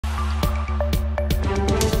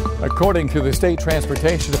According to the State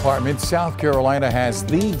Transportation Department, South Carolina has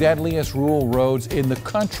the deadliest rural roads in the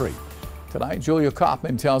country. Tonight, Julia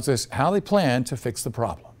Kaufman tells us how they plan to fix the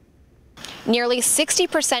problem. Nearly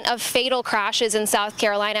 60% of fatal crashes in South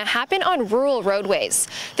Carolina happen on rural roadways.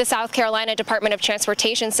 The South Carolina Department of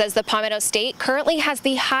Transportation says the Palmetto State currently has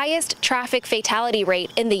the highest traffic fatality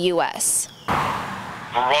rate in the U.S.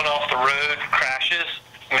 Run off the road crashes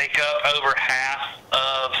make up over half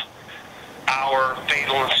of our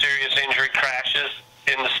fatal and serious injury crashes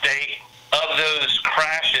in the state. Of those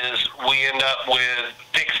crashes, we end up with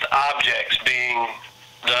fixed objects being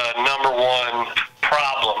the #1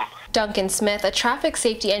 problem. Duncan Smith, a traffic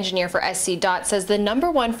safety engineer for SCDOT, says the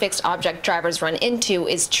 #1 fixed object drivers run into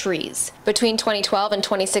is trees. Between 2012 and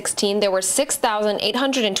 2016, there were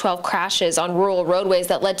 6,812 crashes on rural roadways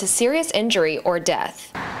that led to serious injury or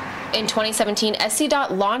death. In 2017,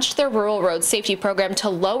 SCDOT launched their rural road safety program to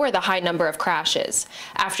lower the high number of crashes.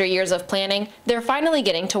 After years of planning, they're finally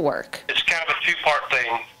getting to work. It's kind of a two-part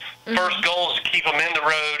thing. First goal is to keep them in the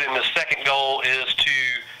road, and the second goal is to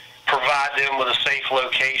provide them with a safe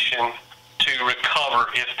location to recover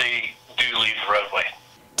if they do leave the roadway.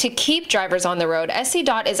 To keep drivers on the road,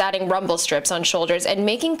 SCDOT is adding rumble strips on shoulders and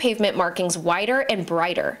making pavement markings wider and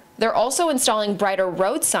brighter. They're also installing brighter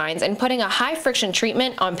road signs and putting a high-friction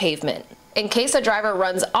treatment on pavement. In case a driver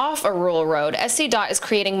runs off a rural road, SCDOT is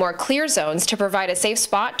creating more clear zones to provide a safe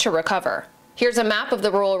spot to recover. Here's a map of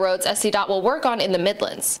the rural roads SCDOT will work on in the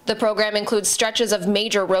Midlands. The program includes stretches of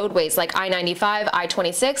major roadways like I-95,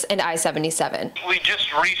 I-26, and I-77. We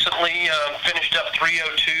just recently finished up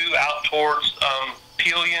 302 out towards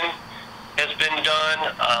Pillion has been done.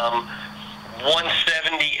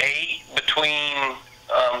 178 between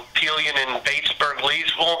Pillion and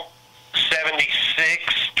Batesburg-Leesville.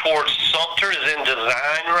 76 towards Sumter is in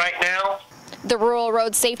design right now. The Rural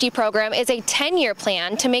Road Safety Program is a 10-year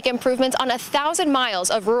plan to make improvements on 1,000 miles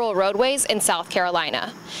of rural roadways in South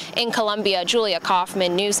Carolina. In Columbia, Julia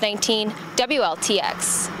Kaufman, News 19,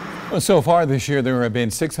 WLTX. So far this year, there have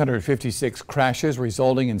been 656 crashes,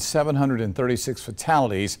 resulting in 736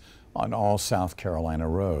 fatalities on all South Carolina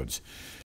roads.